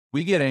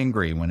we get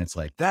angry when it's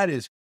like, that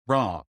is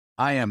wrong.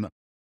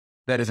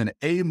 That is an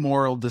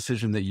amoral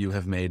decision that you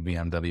have made,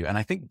 BMW. And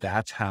I think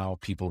that's how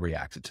people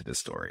reacted to this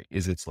story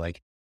is it's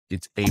like,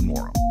 it's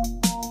amoral.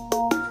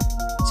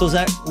 So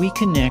Zach, we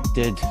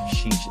connected,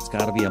 it's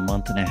got to be a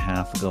month and a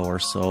half ago or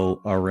so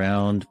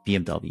around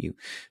BMW.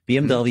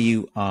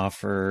 BMW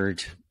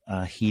offered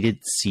a heated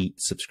seat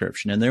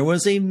subscription, and there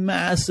was a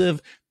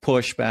massive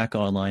pushback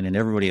online, and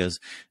everybody was,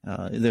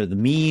 the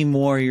meme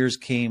warriors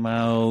came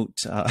out.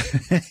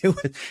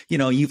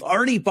 You've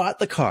already bought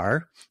the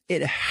car.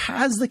 It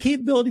has the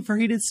capability for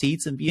heated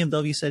seats, and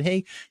BMW said,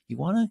 hey, you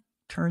want to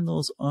turn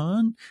those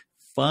on?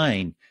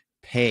 Fine,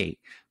 pay.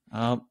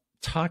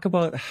 Talk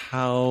about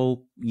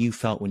how you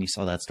felt when you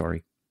saw that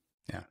story.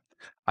 Yeah,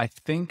 I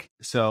think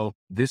so.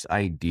 This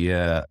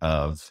idea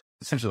of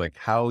essentially like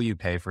how you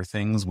pay for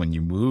things when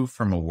you move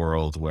from a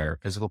world where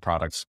physical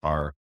products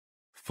are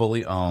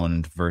fully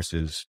owned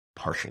versus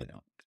partially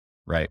owned,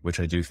 right? Which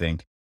I do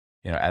think,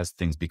 as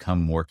things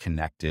become more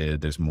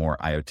connected, there's more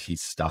IoT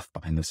stuff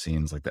behind the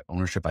scenes, like the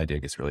ownership idea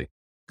gets really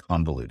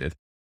convoluted,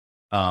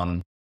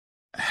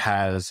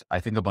 has, I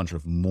think, a bunch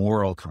of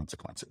moral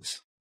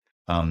consequences,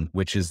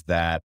 which is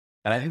that,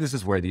 and I think this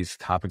is where these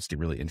topics get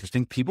really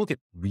interesting. People get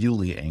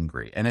really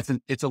angry, and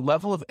it's a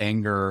level of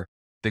anger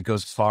that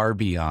goes far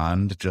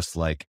beyond just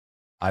like,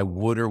 I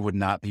would or would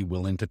not be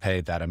willing to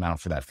pay that amount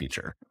for that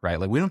feature, right?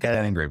 Like we don't get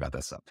angry about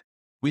that stuff.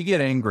 We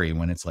get angry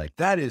when it's like,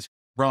 that is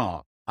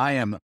wrong.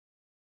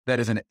 That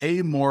is an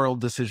amoral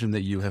decision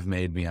that you have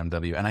made,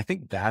 BMW. And I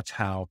think that's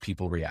how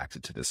people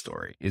reacted to this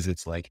story is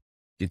it's like,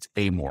 it's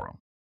amoral.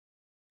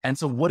 And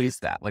so what is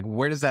that? Like,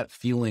 where does that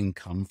feeling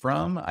come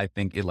from? I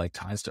think it like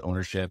ties to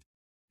ownership.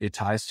 It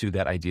ties to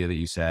that idea that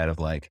you said of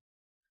like,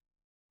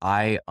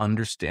 I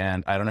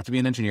understand, I don't have to be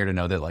an engineer to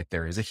know that like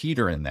there is a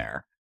heater in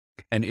there.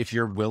 And if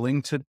you're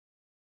willing to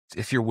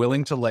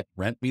like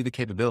rent me the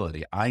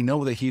capability, I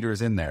know the heater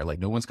is in there. Like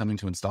no one's coming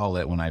to install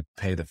it when I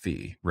pay the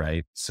fee.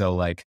 Right. So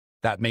like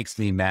that makes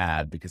me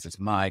mad because it's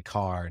my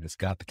car and it's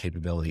got the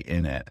capability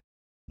in it.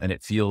 And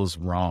it feels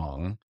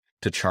wrong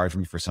to charge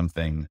me for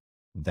something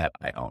that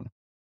I own.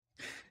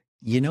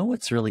 You know,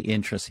 what's really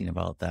interesting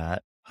about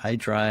that? I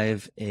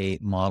drive a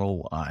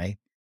Model Y.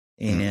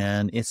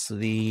 And it's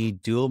the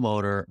dual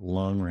motor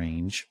long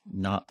range,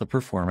 not the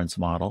performance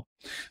model,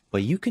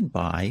 but you can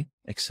buy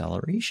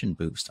acceleration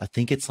boost. I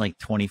think it's like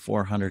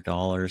 $2,400,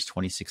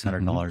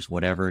 $2,600,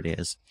 whatever it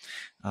is.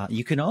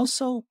 You can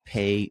also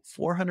pay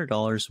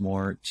 $400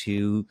 more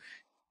to,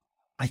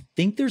 I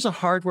think there's a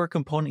hardware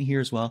component here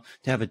as well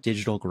to have a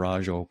digital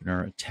garage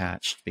opener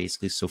attached,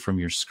 basically. So from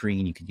your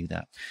screen, you can do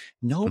that.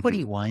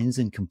 Nobody whines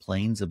and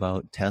complains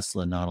about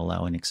Tesla not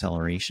allowing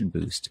acceleration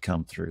boost to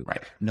come through.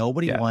 Right.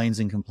 Nobody whines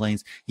and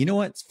complains. You know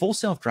what? Full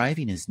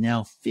self-driving is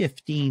now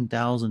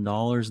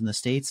 $15,000 in the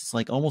States. It's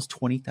like almost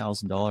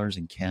 $20,000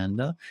 in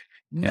Canada.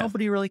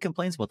 Nobody really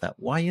complains about that.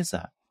 Why is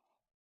that?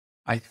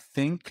 I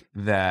think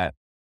that,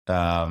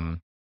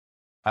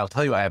 I'll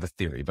tell you, I have a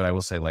theory, but I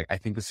will say, like, I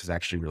think this is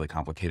actually really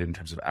complicated in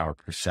terms of our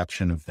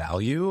perception of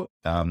value.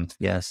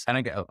 Yes. And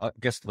I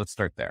guess let's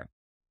start there.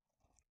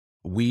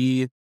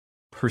 We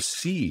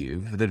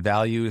perceive that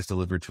value is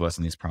delivered to us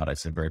in these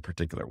products in very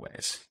particular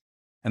ways.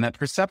 And that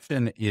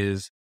perception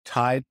is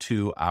tied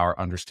to our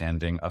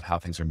understanding of how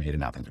things are made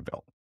and how things are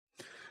built.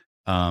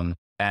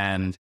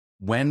 And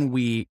when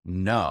we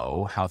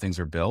know how things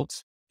are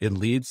built, it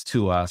leads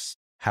to us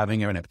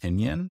having an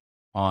opinion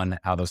on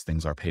how those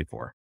things are paid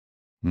for.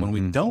 When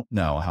we don't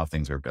know how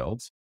things are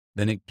built,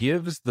 then it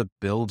gives the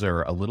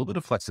builder a little bit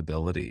of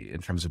flexibility in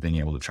terms of being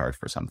able to charge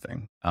for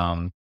something.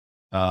 And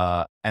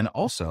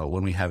also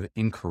when we have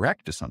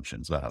incorrect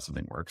assumptions about how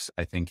something works,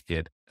 I think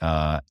it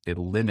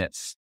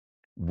limits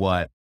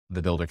what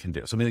the builder can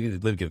do. So maybe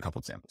let me give a couple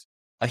examples.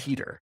 A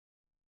heater,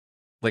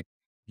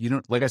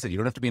 like I said, you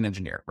don't have to be an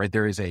engineer, right?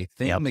 There is a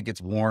thing that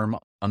gets warm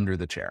under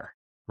the chair,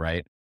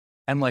 right?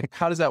 And like,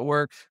 how does that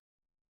work?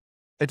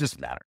 It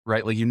doesn't matter,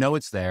 right? Like,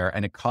 it's there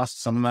and it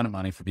costs some amount of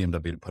money for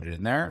BMW to put it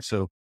in there.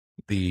 So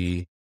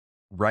the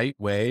right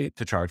way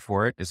to charge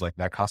for it is like,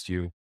 that costs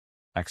you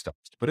X dollars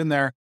to put in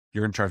there.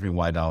 You're going to charge me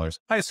Y dollars.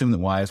 I assume that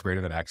Y is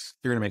greater than X.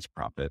 You're going to make some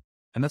profit,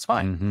 and that's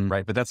fine,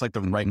 right? But that's like the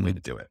right way to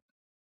do it.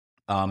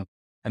 And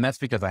that's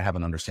because I have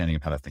an understanding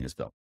of how that thing is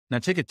built. Now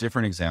take a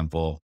different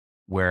example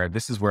where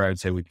this is where I would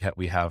say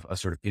we have a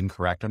sort of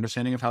incorrect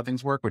understanding of how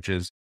things work, which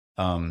is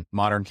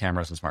modern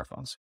cameras and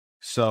smartphones.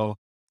 So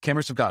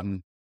cameras have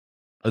gotten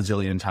a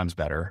zillion times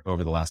better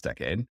over the last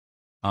decade.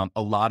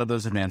 A lot of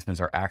those advancements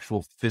are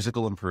actual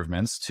physical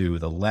improvements to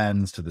the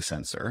lens, to the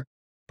sensor,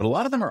 but a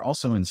lot of them are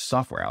also in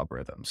software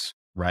algorithms,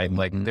 right?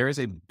 Like there is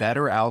a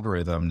better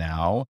algorithm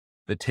now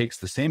that takes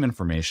the same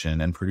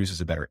information and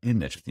produces a better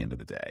image at the end of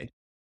the day.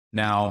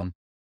 Now,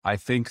 I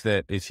think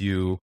that if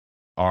you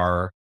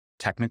are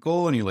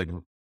technical and you like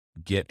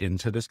get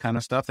into this kind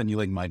of stuff, then you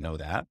like might know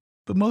that,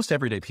 but most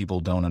everyday people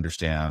don't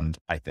understand,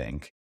 I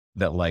think,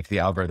 that like the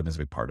algorithm is a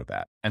big part of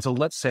that. And so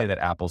let's say that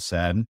Apple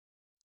said,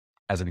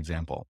 as an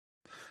example,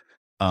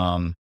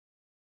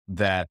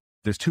 that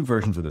there's two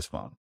versions of this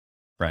phone,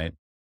 right?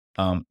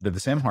 They're the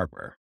same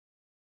hardware,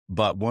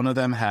 but one of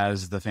them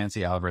has the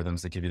fancy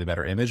algorithms that give you the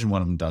better image and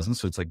one of them doesn't.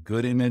 So it's like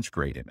good image,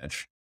 great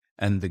image.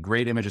 And the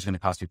great image is going to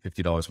cost you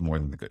 $50 more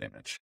than the good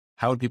image.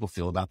 How would people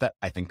feel about that?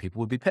 I think people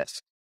would be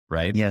pissed,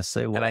 right? Yes,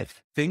 they would. And I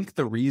think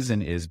the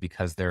reason is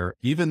because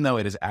even though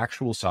it is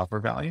actual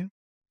software value,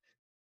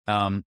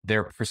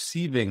 they're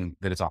perceiving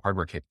that it's a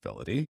hardware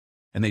capability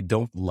and they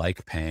don't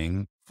like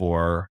paying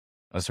for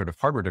a sort of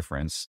hardware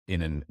difference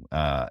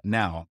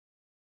now.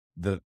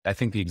 I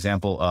think the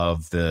example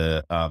of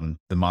the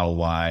Model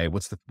Y,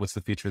 what's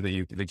the feature that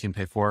you can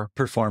pay for?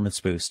 Performance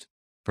boost.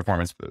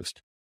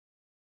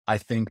 I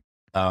think,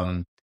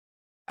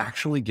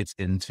 actually gets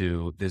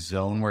into this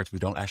zone where we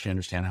don't actually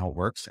understand how it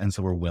works. And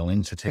so we're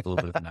willing to take a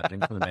little bit of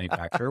nudging from the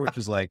manufacturer, which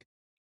is like,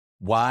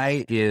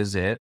 why is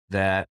it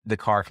that the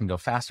car can go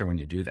faster when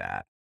you do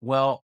that?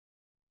 Well,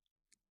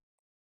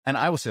 and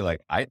I will say like,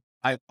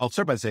 I'll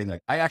start by saying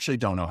like, I actually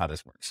don't know how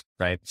this works.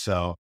 Right.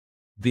 So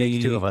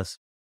The two of us.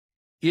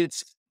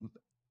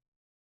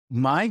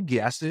 My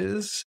guess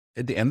is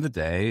at the end of the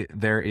day,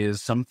 there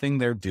is something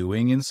they're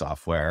doing in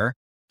software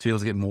to be able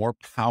to get more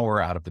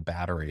power out of the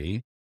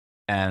battery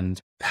and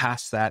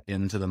pass that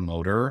into the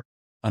motor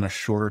on a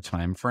shorter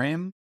time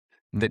frame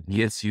that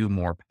gets you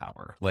more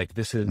power. Like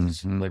this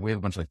is like, we have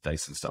a bunch of like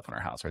Dyson stuff in our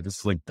house, right? This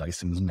is like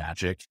Dyson's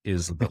magic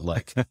is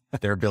like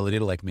their ability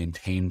to like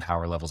maintain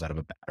power levels out of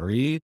a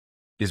battery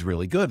is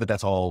really good, but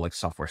that's all like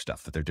software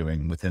stuff that they're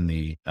doing within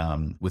the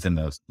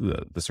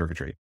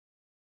circuitry,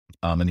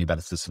 and the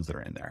embedded systems that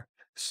are in there.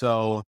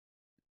 So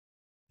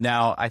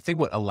now I think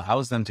what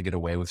allows them to get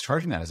away with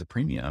charging that as a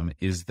premium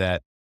is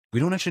that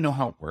we don't actually know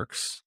how it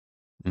works.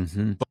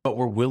 But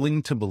we're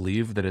willing to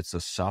believe that it's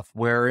a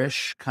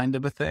software-ish kind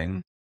of a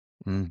thing.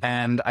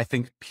 And I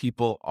think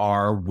people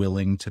are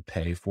willing to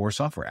pay for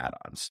software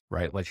add-ons,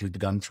 right? Like we've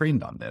begun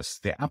trained on this.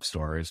 The App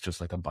Store is just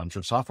like a bunch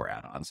of software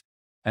add-ons.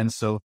 And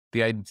so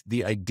the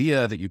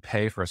idea that you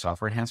pay for a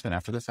software enhancement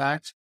after the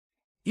fact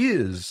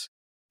is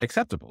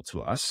acceptable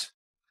to us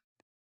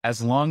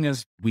as long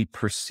as we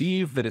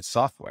perceive that it's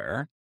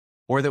software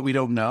or that we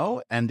don't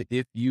know. And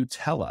if you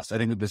tell us, I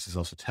think that this is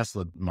also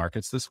Tesla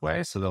markets this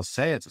way. So they'll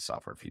say it's a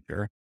software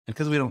feature. And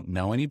because we don't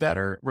know any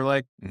better, we're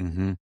like,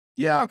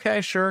 yeah,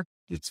 okay, sure.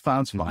 It's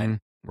fine.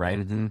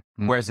 Right.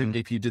 Whereas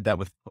if you did that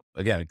with,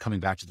 again,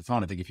 coming back to the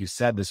phone, I think if you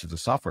said this is a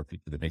software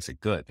feature that makes it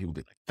good, people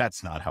would be like,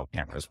 that's not how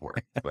cameras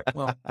work. Like,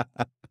 well,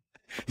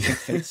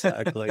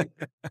 exactly.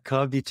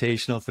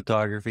 Computational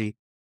photography.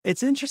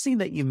 It's interesting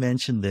that you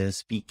mentioned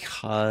this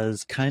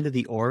because kind of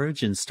the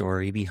origin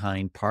story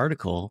behind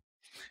Particle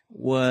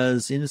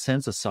was in a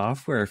sense a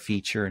software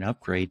feature, an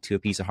upgrade to a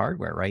piece of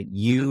hardware, right?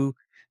 You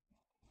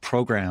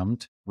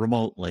programmed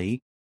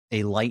remotely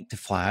a light to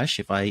flash,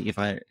 if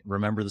I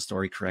remember the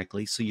story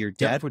correctly. So your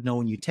dad would know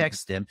when you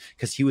text him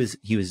because he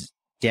was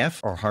deaf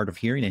or hard of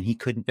hearing and he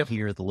couldn't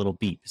hear the little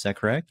beep. Is that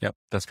correct? Yep,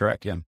 that's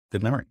correct. Yeah,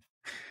 good memory.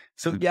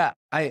 So yeah,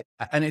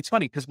 and it's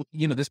funny because,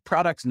 this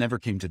product never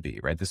came to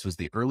be, right? This was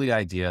the early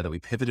idea that we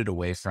pivoted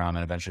away from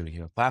and eventually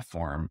became a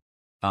platform.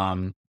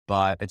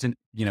 But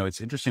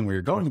it's interesting where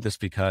you're going with this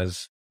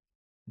because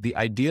the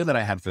idea that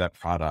I had for that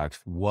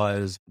product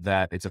was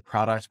that it's a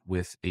product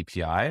with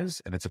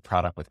APIs and it's a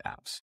product with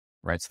apps,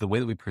 right? So the way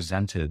that we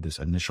presented this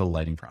initial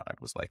lighting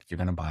product was like, you're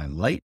going to buy a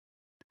light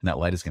and that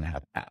light is going to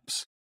have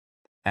apps.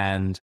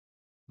 And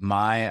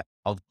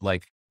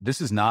this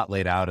is not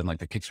laid out in like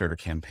the Kickstarter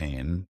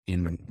campaign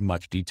in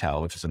much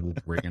detail, which is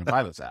where you're going to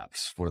buy those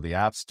apps for the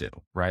apps do,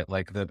 right?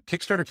 Like the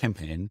Kickstarter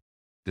campaign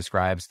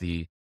describes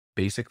the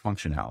basic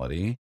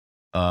functionality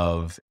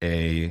of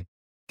a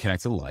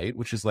connected light,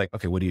 which is like,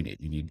 okay, what do you need?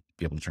 You need to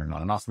be able to turn it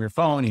on and off from your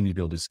phone. You need to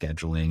be able to do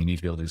scheduling. You need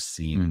to be able to do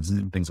scenes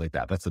and things like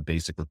that. That's the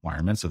basic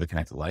requirements of the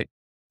connected light.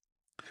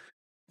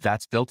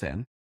 That's built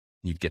in.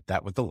 You get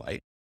that with the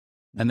light.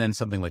 And then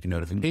something like a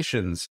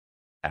notifications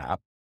app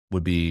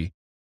would be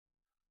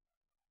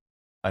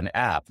an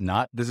app.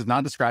 This is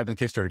not described in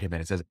the Kickstarter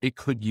campaign. It says it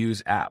could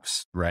use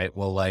apps, right?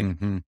 Well, like,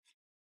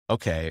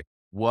 okay,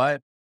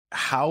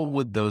 how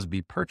would those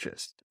be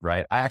purchased,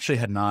 right? I actually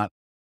had not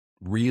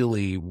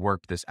really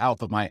worked this out,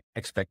 but my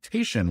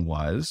expectation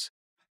was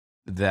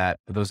that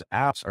those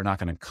apps are not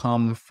going to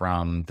come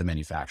from the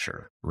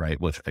manufacturer,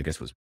 right? Which I guess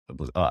was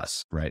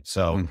us, right?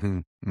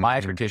 So my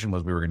expectation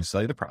was we were going to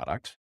sell you the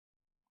product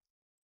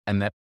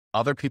and that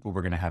other people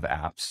were going to have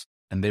apps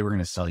and they were going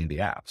to sell you the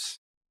apps.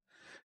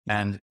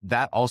 And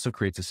that also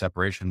creates a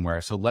separation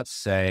so let's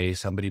say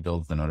somebody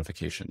builds the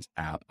notifications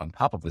app on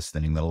top of this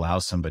thing that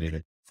allows somebody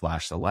to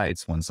flash the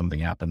lights when something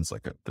happens,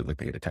 like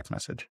they get a text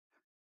message.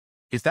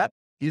 If that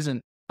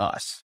isn't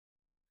us,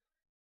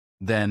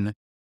 then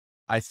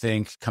I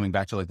think coming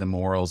back to like the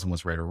morals and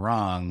what's right or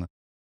wrong,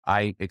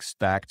 I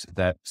expect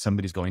that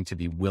somebody's going to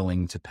be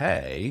willing to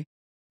pay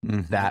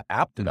that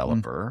app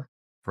developer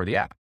for the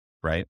app,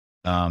 right?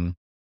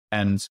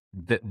 And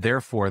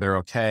therefore they're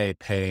okay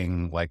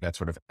paying like that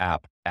sort of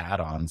app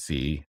add-on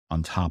fee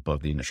on top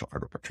of the initial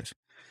hardware purchase.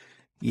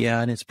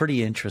 Yeah. And it's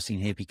pretty interesting,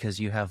 hey, because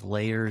you have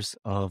layers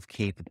of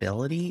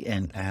capability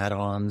and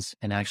add-ons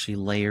and actually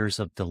layers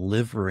of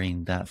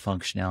delivering that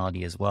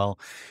functionality as well.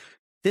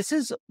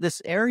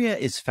 This area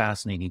is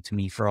fascinating to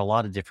me for a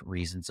lot of different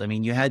reasons. I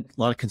mean, you had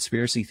a lot of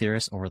conspiracy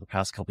theorists over the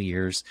past couple of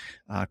years,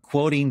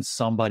 quoting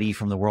somebody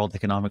from the World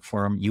Economic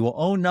Forum, "You will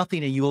own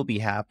nothing and you will be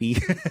happy."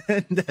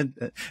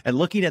 and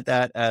looking at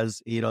that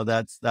as,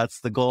 that's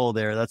the goal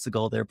there. That's the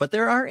goal there. But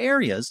there are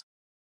areas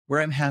where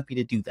I'm happy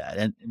to do that.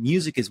 And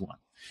music is one.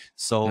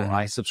 So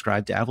I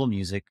subscribe to Apple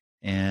Music,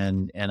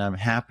 and I'm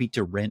happy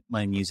to rent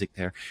my music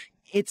there.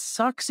 It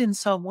sucks in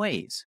some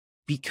ways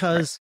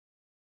because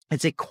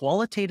it's a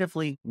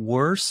qualitatively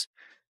worse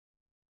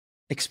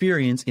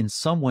experience in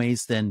some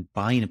ways than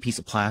buying a piece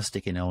of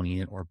plastic and owning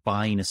it, or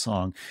buying a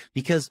song,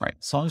 because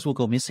songs will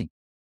go missing.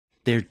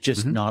 They're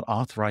just not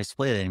authorized to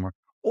play that anymore.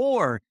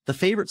 Or the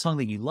favorite song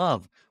that you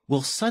love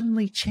will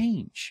suddenly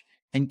change.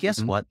 And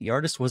guess what? The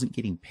artist wasn't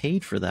getting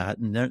paid for that.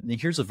 And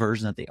here's a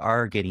version that they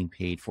are getting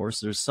paid for.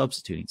 So they're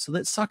substituting. So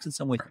that sucks in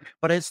some ways.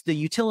 But it's the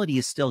utility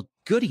is still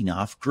good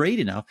enough, great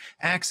enough,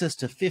 access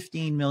to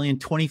 15 million,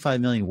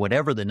 25 million,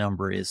 whatever the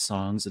number is,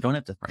 songs. I don't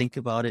have to think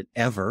about it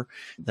ever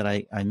that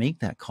I make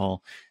that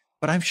call.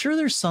 But I'm sure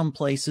there's some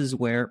places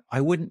where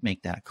I wouldn't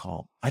make that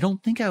call. I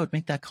don't think I would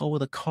make that call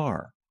with a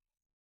car.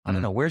 I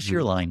don't know. Where's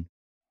your line?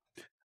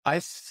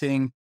 I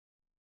think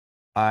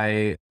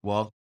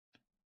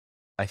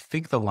I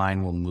think the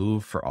line will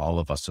move for all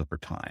of us over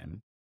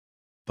time,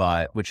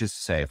 but which is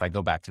to say, if I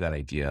go back to that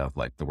idea of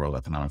like the World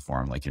Economic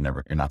Forum, like you're not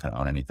going to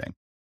own anything.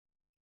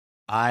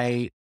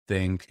 I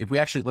think if we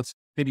actually, let's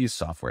maybe use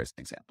software as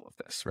an example of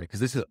this, right? Because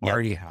this has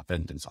already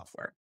happened in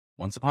software.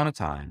 Once upon a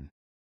time,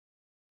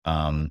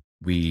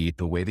 the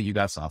way that you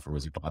got software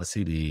was you bought a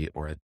CD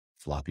or a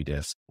floppy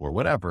disk or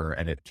whatever,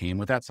 and it came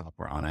with that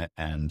software on it,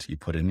 and you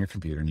put it in your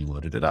computer and you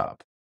loaded it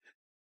up.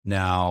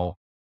 Now,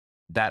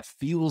 that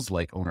feels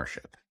like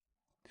ownership.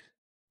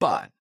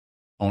 But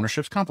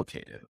ownership's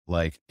complicated.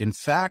 Like, in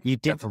fact, you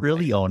didn't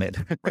really own it,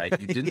 right?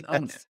 You didn't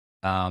own it.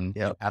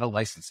 You had a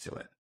license to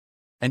it.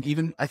 And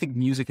even I think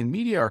music and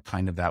media are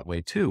kind of that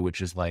way too,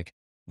 which is like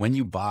when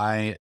you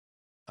buy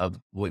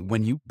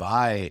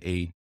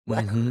a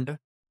record,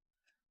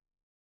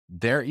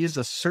 there is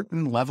a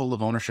certain level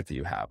of ownership that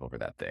you have over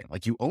that thing.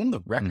 Like you own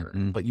the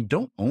record, but you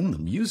don't own the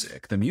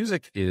music. The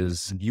music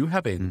is, you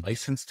have a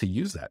license to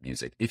use that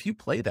music. If you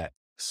play that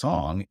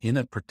song in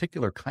a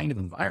particular kind of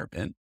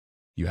environment,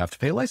 you have to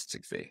pay a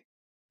licensing fee,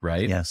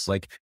 right? Yes.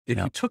 Like if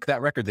you took that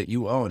record that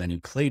you own and you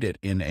played it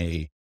in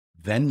a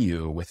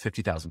venue with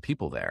 50,000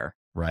 people there,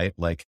 right?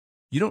 Like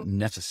you don't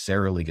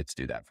necessarily get to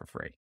do that for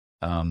free.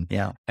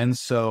 And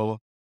so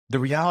the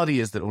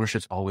reality is that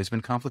ownership's always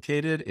been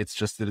complicated. It's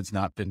just that it's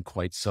not been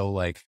quite so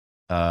like,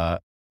 so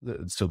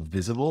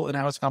visible in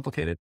how it's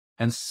complicated.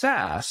 And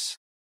SaaS,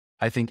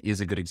 I think, is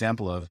a good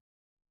example of,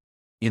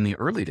 in the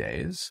early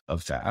days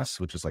of SaaS,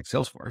 which is like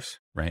Salesforce,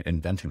 right?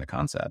 Inventing the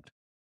concept.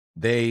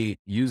 They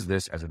use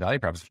this as a value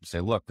proposition to say,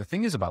 look, the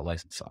thing is about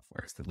licensed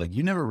software is that like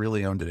you never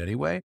really owned it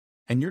anyway.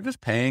 And you're just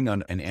paying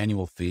an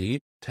annual fee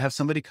to have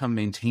somebody come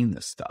maintain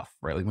this stuff,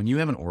 right? Like when you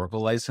have an Oracle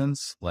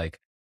license, like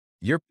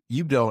you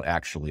don't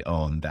actually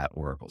own that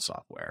Oracle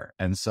software.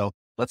 And so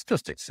let's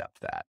just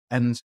accept that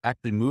and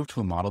actually move to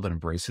a model that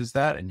embraces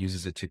that and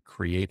uses it to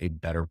create a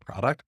better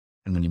product.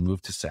 And when you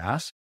move to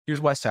SaaS,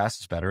 here's why SaaS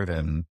is better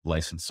than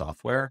licensed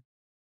software.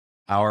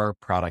 Our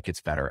product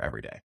gets better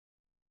every day.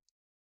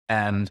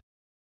 And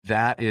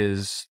that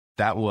was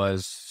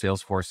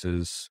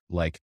Salesforce's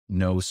like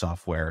no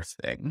software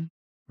thing,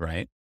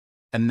 right?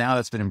 And now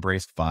that's been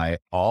embraced by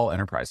all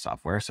enterprise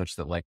software, such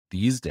that like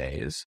these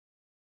days,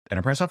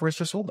 enterprise software is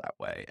just sold that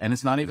way. And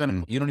it's not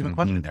even, you don't even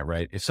question that,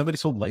 right? If somebody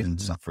sold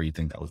licensed software, you'd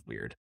think that was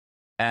weird.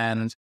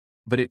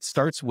 But it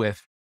starts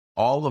with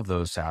all of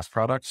those SaaS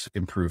products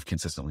improve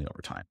consistently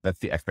over time. That's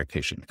the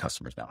expectation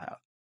customers now have.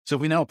 So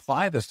if we now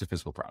apply this to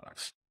physical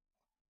products,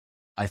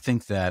 I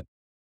think that,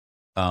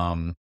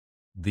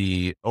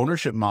 the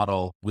ownership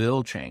model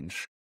will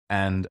change.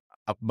 And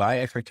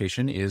my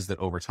expectation is that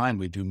over time,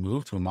 we do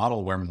move to a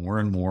model where more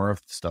and more of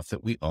the stuff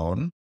that we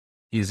own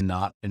is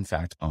not in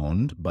fact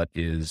owned, but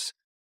is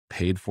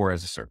paid for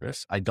as a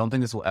service. I don't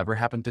think this will ever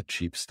happen to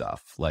cheap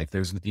stuff. Like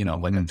there's,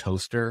 like a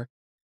toaster.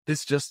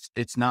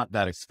 It's not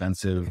that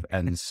expensive.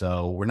 And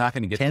so we're not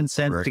going to get 10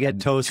 cents to get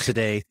toast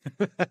today.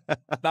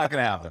 Not going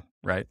to happen.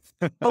 Right.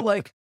 But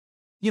like,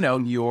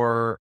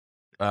 your,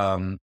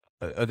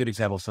 a good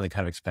example of something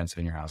kind of expensive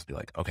in your house would be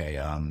like,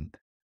 okay,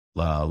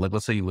 like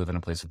let's say you live in a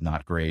place with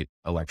not great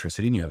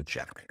electricity and you have a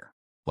generator.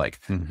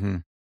 Like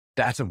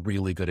that's a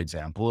really good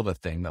example of a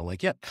thing that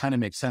like, kind of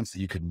makes sense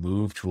that you could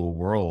move to a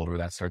world where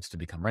that starts to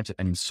become rented.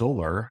 I mean,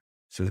 solar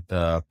is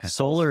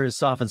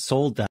often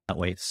sold that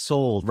way,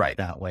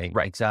 that way.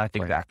 Right.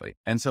 Exactly.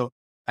 And so,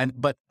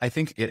 but I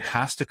think it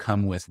has to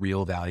come with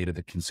real value to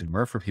the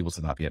consumer for people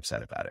to not be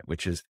upset about it,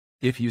 which is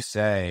if you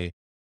say,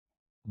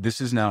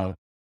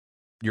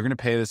 you're going to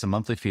pay this a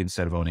monthly fee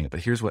instead of owning it,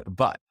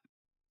 but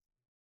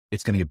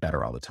it's going to get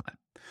better all the time.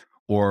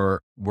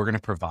 Or we're going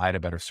to provide a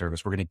better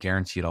service. We're going to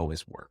guarantee it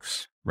always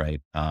works. Right.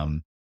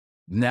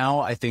 Now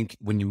I think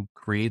when you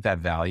create that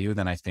value,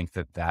 then I think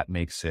that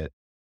makes it,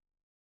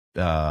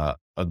 that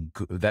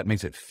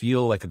makes it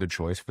feel like a good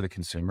choice for the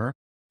consumer.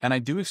 And I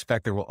do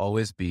expect there will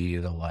always be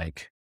the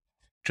like,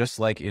 just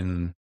like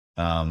in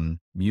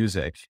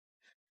music,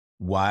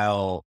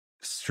 while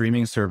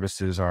streaming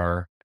services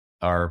are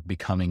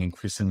becoming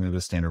increasingly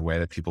the standard way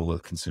that people will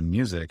consume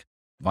music,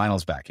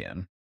 vinyl's back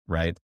in,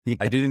 right? Yeah.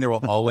 I do think there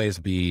will always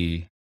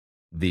be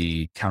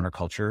the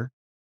counterculture,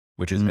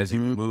 which is as you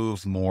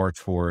move more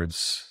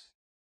towards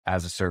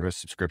as a service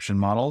subscription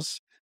models,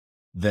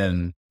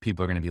 then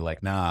people are going to be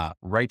like, nah,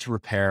 right to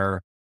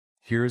repair.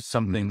 Here's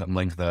something that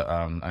like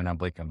I'm not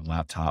blanking on the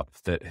laptop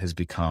that has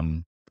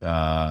become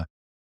the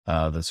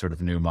sort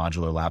of new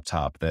modular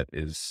laptop that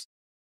has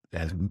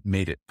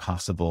made it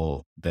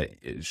possible, that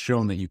it's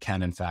shown that you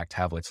can in fact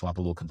have like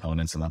swappable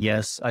components. And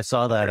Yes, I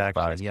saw that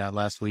actually. Yeah,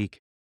 last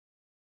week.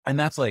 and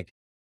that's like,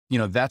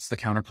 that's the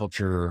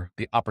counterculture,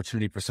 the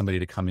opportunity for somebody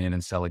to come in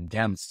and sell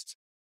against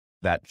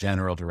that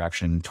general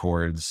direction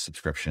towards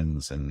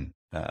subscriptions and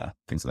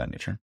things of that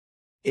nature.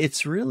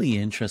 It's really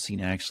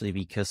interesting actually,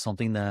 because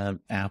something that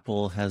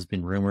Apple has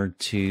been rumored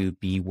to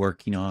be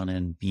working on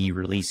and be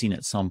releasing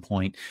at some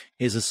point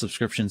is a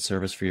subscription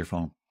service for your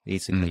phone.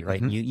 Basically,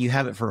 right? You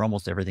have it for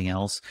almost everything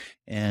else.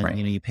 And,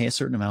 you pay a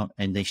certain amount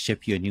and they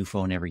ship you a new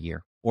phone every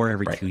year or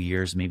every 2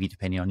 years, maybe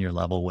depending on your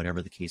level,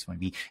 whatever the case might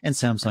be. And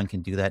Samsung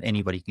can do that.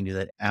 Anybody can do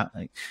that.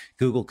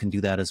 Google can do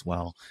that as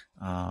well,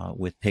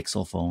 with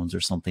Pixel phones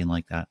or something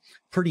like that.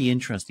 Pretty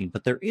interesting,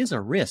 but there is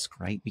a risk,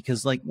 right?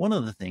 Because like one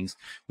of the things,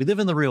 we live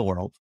in the real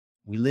world.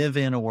 We live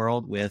in a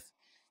world with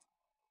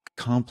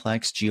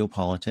complex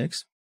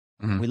geopolitics.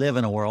 We live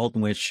in a world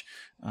in which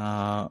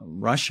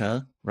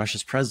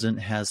Russia's president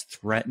has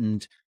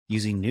threatened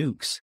using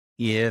nukes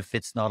if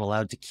it's not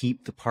allowed to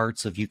keep the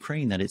parts of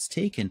Ukraine that it's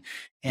taken.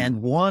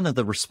 And one of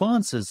the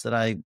responses that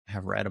I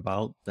have read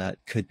about that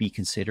could be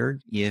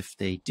considered if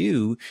they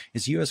do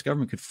is the US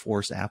government could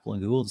force Apple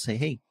and Google to say,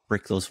 hey,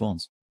 break those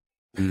phones.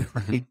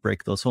 Right?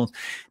 Break those phones.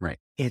 Right.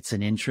 It's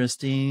an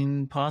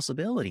interesting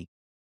possibility.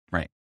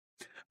 Right.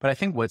 But I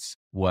think what's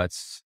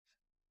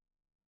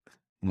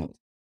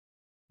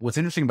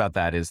interesting about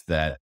that is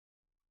that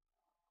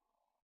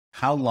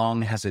how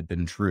long has it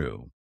been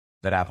true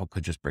that Apple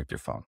could just break your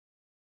phone?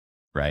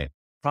 Right.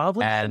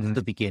 Probably since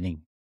the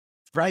beginning.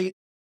 Right.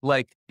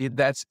 Like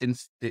it's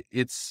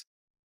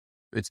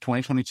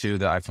 2022.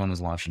 The iPhone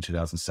was launched in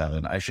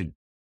 2007.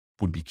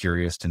 Would be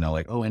curious to know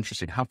like, oh,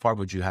 interesting. How far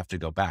would you have to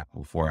go back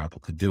before Apple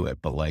could do it?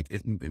 But like,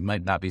 it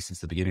might not be since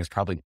the beginning. It's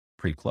probably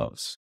pretty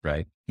close.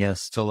 Right.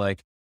 Yes. So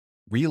like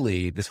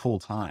really this whole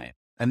time,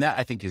 and that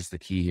I think is the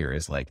key here,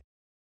 is like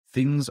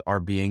things are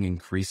being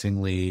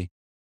increasingly,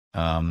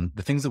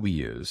 the things that we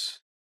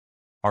use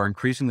are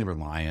increasingly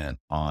reliant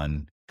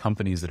on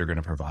companies that are going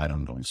to provide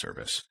ongoing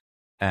service.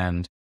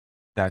 And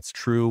that's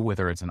true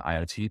whether it's an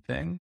IoT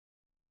thing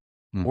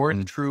or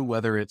it's true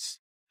whether it's,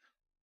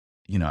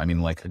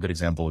 like a good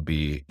example would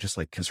be just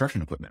like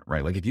construction equipment,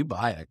 right? Like if you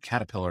buy a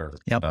Caterpillar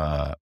piece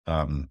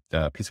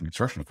of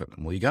construction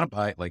equipment, well, you got to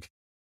buy, like,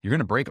 you're going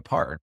to break a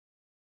part,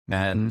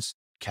 and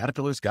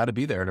Caterpillar's got to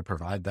be there to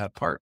provide that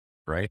part,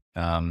 right?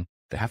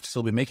 They have to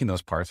still be making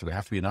those parts, or there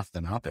have to be enough of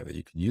them out there that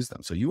you can use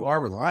them. So you are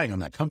relying on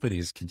that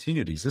company's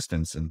continued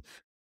existence and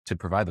to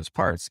provide those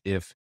parts.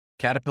 If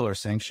Caterpillar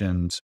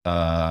sanctioned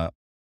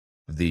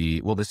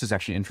this is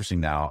actually interesting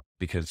now,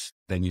 because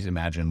then you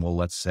imagine, well,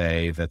 let's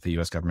say that the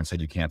US government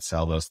said you can't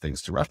sell those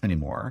things to Russia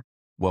anymore.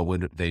 What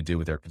would they do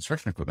with their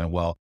construction equipment?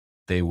 Well,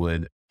 they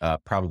would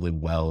probably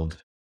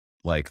weld,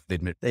 like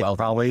they'd weld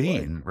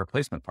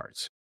replacement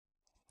parts.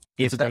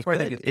 So that's why I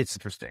think it's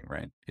interesting,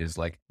 right? Is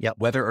like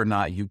whether or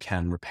not you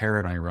can repair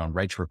it on your own.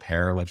 Right to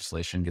repair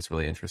legislation gets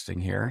really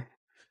interesting here.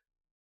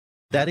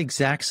 That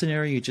exact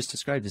scenario you just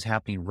described is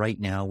happening right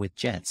now with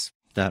jets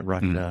that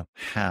Russia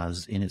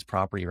has in its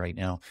property right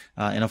now.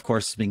 And of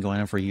course, it's been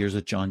going on for years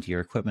with John Deere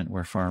equipment,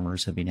 where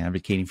farmers have been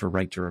advocating for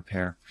right to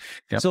repair.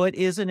 So it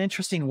is an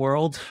interesting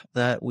world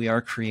that we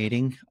are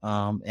creating.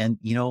 And,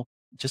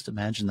 just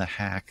imagine the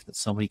hack that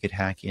somebody could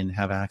hack in,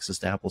 have access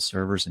to Apple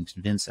servers and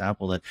convince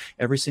Apple that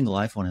every single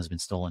iPhone has been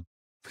stolen.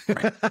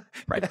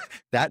 Right.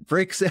 That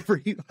breaks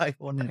every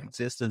iPhone in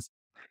existence.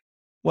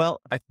 Well,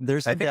 go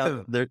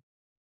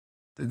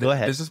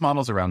ahead. Business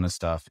models around this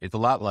stuff, it's a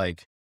lot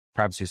like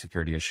privacy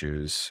security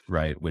issues,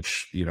 right?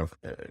 Which,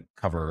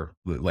 cover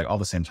like all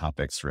the same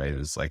topics, right?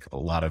 It's like a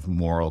lot of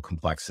moral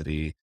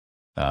complexity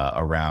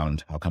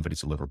around how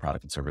companies deliver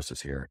product and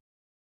services here.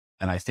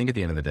 And I think at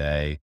the end of the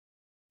day,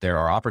 there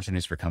are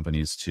opportunities for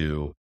companies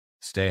to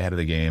stay ahead of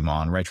the game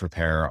on right to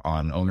repair,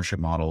 on ownership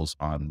models,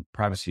 on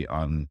privacy,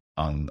 on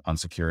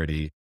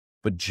security.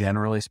 But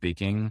generally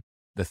speaking,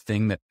 the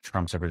thing that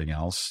trumps everything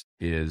else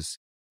is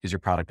your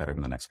product better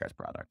than the next guy's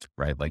product,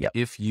 right? Like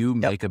if you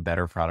make a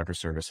better product or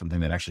service,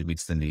 something that actually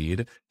meets the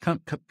need,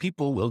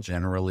 people will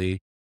generally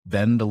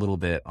bend a little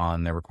bit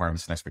on their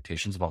requirements and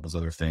expectations of all those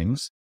other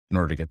things in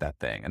order to get that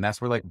thing. And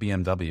that's where like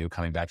BMW,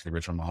 coming back to the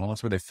original model,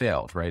 that's where they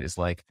failed, right? It's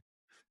like,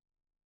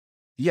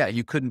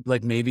 you couldn't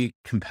like maybe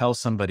compel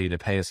somebody to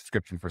pay a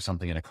subscription for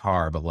something in a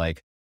car, but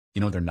like,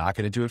 they're not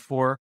going to do it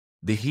for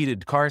the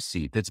heated car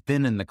seat that's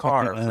been in the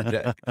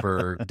car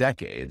for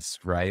decades,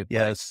 right?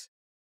 Yes.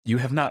 you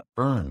have not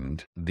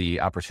earned the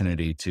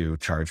opportunity to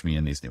charge me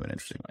in these new and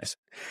interesting ways.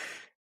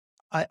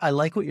 I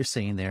like what you're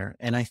saying there.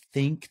 And I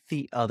think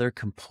the other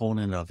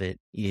component of it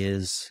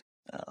is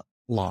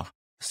law,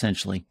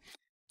 essentially,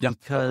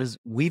 because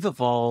we've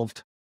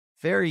evolved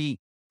very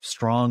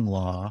strong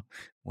law,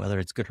 whether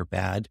it's good or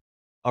bad,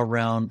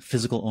 around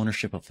physical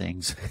ownership of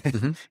things.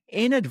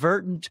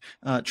 Inadvertent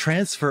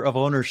transfer of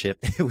ownership,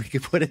 we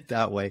could put it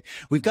that way.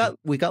 We got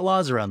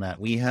laws around that.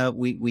 We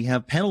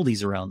have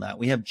penalties around that.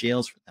 We have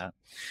jails for that.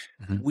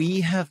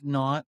 We have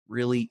not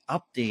really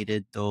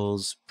updated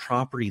those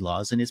property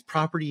laws, and it's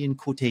property in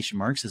quotation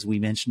marks, as we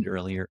mentioned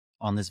earlier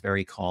on this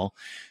very call,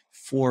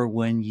 for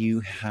when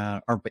you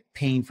are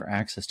paying for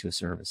access to a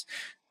service.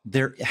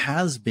 There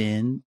has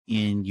been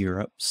in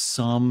Europe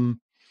some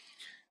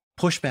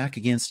pushback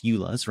against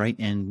EULAs, right?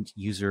 And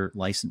user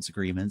license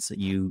agreements that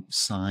you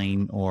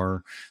sign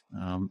or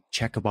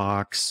check a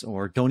box,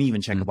 or don't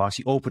even check a box,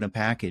 you open a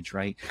package,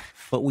 right?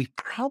 But we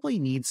probably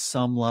need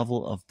some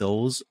level of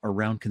those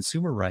around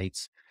consumer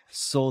rights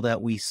so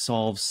that we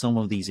solve some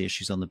of these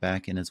issues on the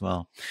back end as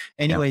well.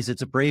 Anyways,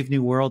 it's a brave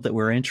new world that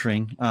we're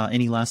entering.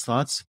 Any last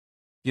thoughts?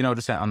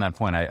 Just on that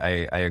point,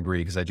 I agree,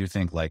 because I do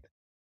think, like,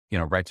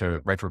 right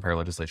to repair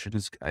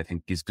legislation I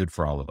think is good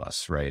for all of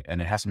us, right?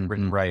 And it has to be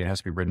written right. It has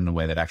to be written in a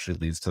way that actually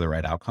leads to the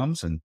right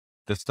outcomes. And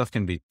this stuff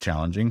can be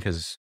challenging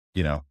because,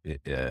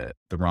 the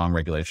wrong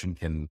regulation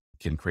can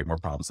create more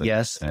problems than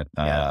it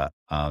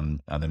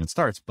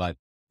starts. But,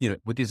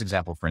 with this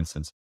example, for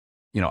instance,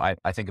 I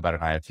think about an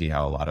IoT,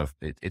 how a lot of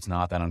it's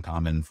not that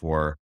uncommon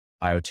for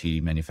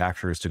IoT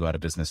manufacturers to go out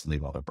of business and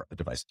leave all their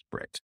devices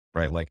bricked,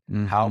 right? Like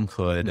how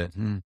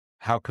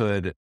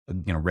could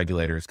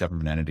regulators,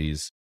 government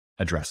entities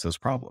address those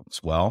problems?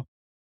 Well,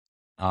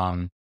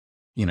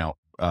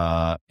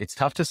 it's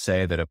tough to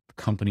say that a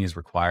company is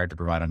required to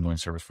provide ongoing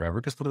service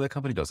forever, because literally that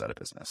company goes out of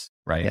business,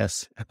 right?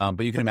 Yes. But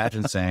you can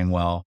imagine saying,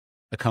 well,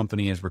 a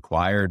company is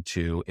required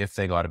to, if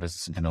they go out of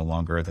business and no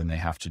longer, then they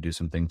have to do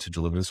something to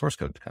deliver the source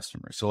code to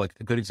customers. So, like,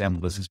 a good example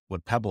of this is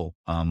what Pebble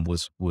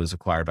was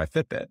acquired by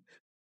Fitbit,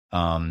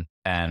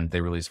 and they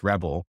released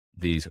Rebel,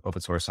 these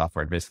open source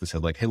software, and basically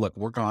said, like, hey, look,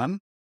 we're gone,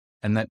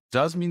 and that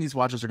does mean these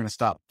watches are going to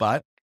stop,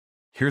 but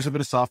here's a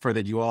bit of software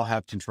that you all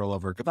have control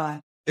over.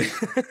 Goodbye.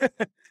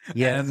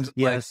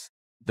 Yes.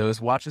 Those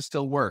watches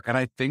still work. And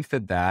I think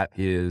that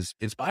is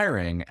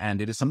inspiring,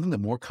 and it is something that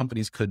more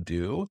companies could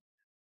do.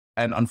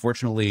 And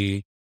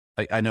unfortunately,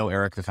 I know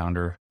Eric, the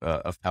founder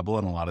of Pebble,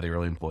 and a lot of the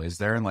early employees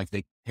there, and like,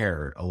 they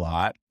cared a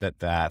lot that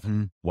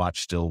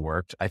watch still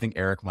worked. I think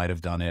Eric might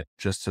have done it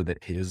just so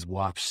that his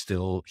watch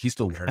he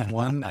still wears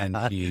one. And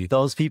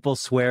those people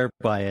swear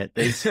by it.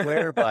 They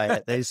swear by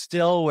it. They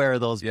still wear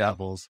those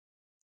Pebbles.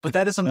 But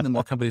that is something that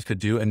more companies could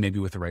do, and maybe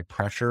with the right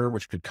pressure,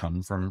 which could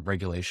come from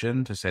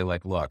regulation, to say,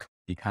 like, look,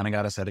 you kind of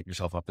got to set it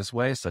yourself up this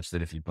way, such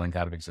that if you blink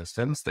out of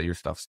existence, that your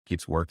stuff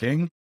keeps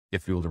working.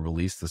 If you were to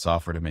release the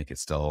software to make it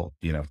still,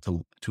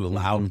 to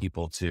allow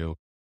people to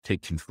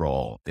take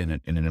control in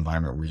an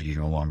environment where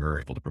you're no longer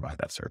able to provide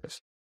that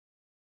service.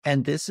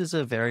 And this is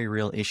a very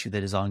real issue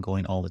that is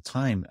ongoing all the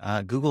time.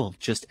 Google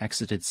just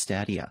exited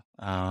Stadia,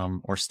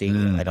 or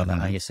Stadia. I don't know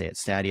how you say it.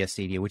 Stadia,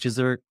 which is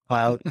their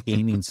cloud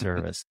gaming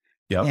service.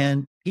 Yep.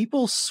 And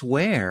people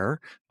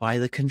swear by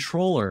the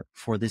controller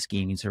for this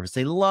gaming service.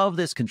 They love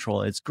this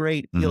controller. It's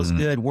great, feels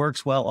good,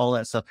 works well, all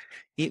that stuff.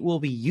 It will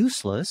be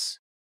useless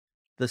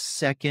the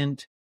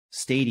second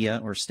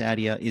Stadia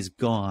is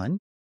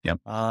gone.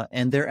 Yep.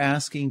 And they're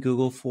asking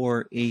Google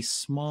for a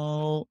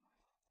small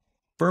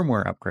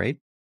firmware upgrade.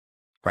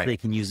 Right. They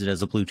can use it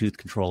as a Bluetooth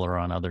controller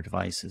on other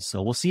devices.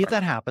 So we'll see if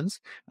that happens.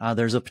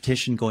 There's a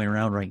petition going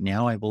around right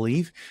now, I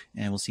believe,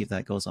 and we'll see if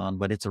that goes on,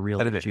 but it's a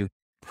real issue.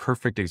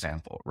 Perfect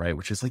example, right?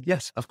 Which is like,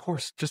 yes, of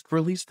course, just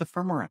release the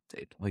firmware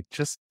update. Like,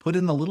 just put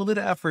in a little bit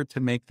of effort to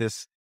make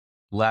this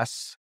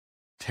less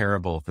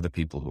terrible for the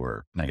people who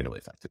are negatively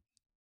affected.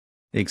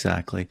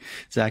 Exactly.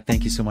 Zach,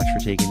 thank you so much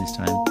for taking this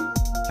time.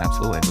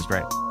 Absolutely. It was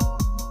great.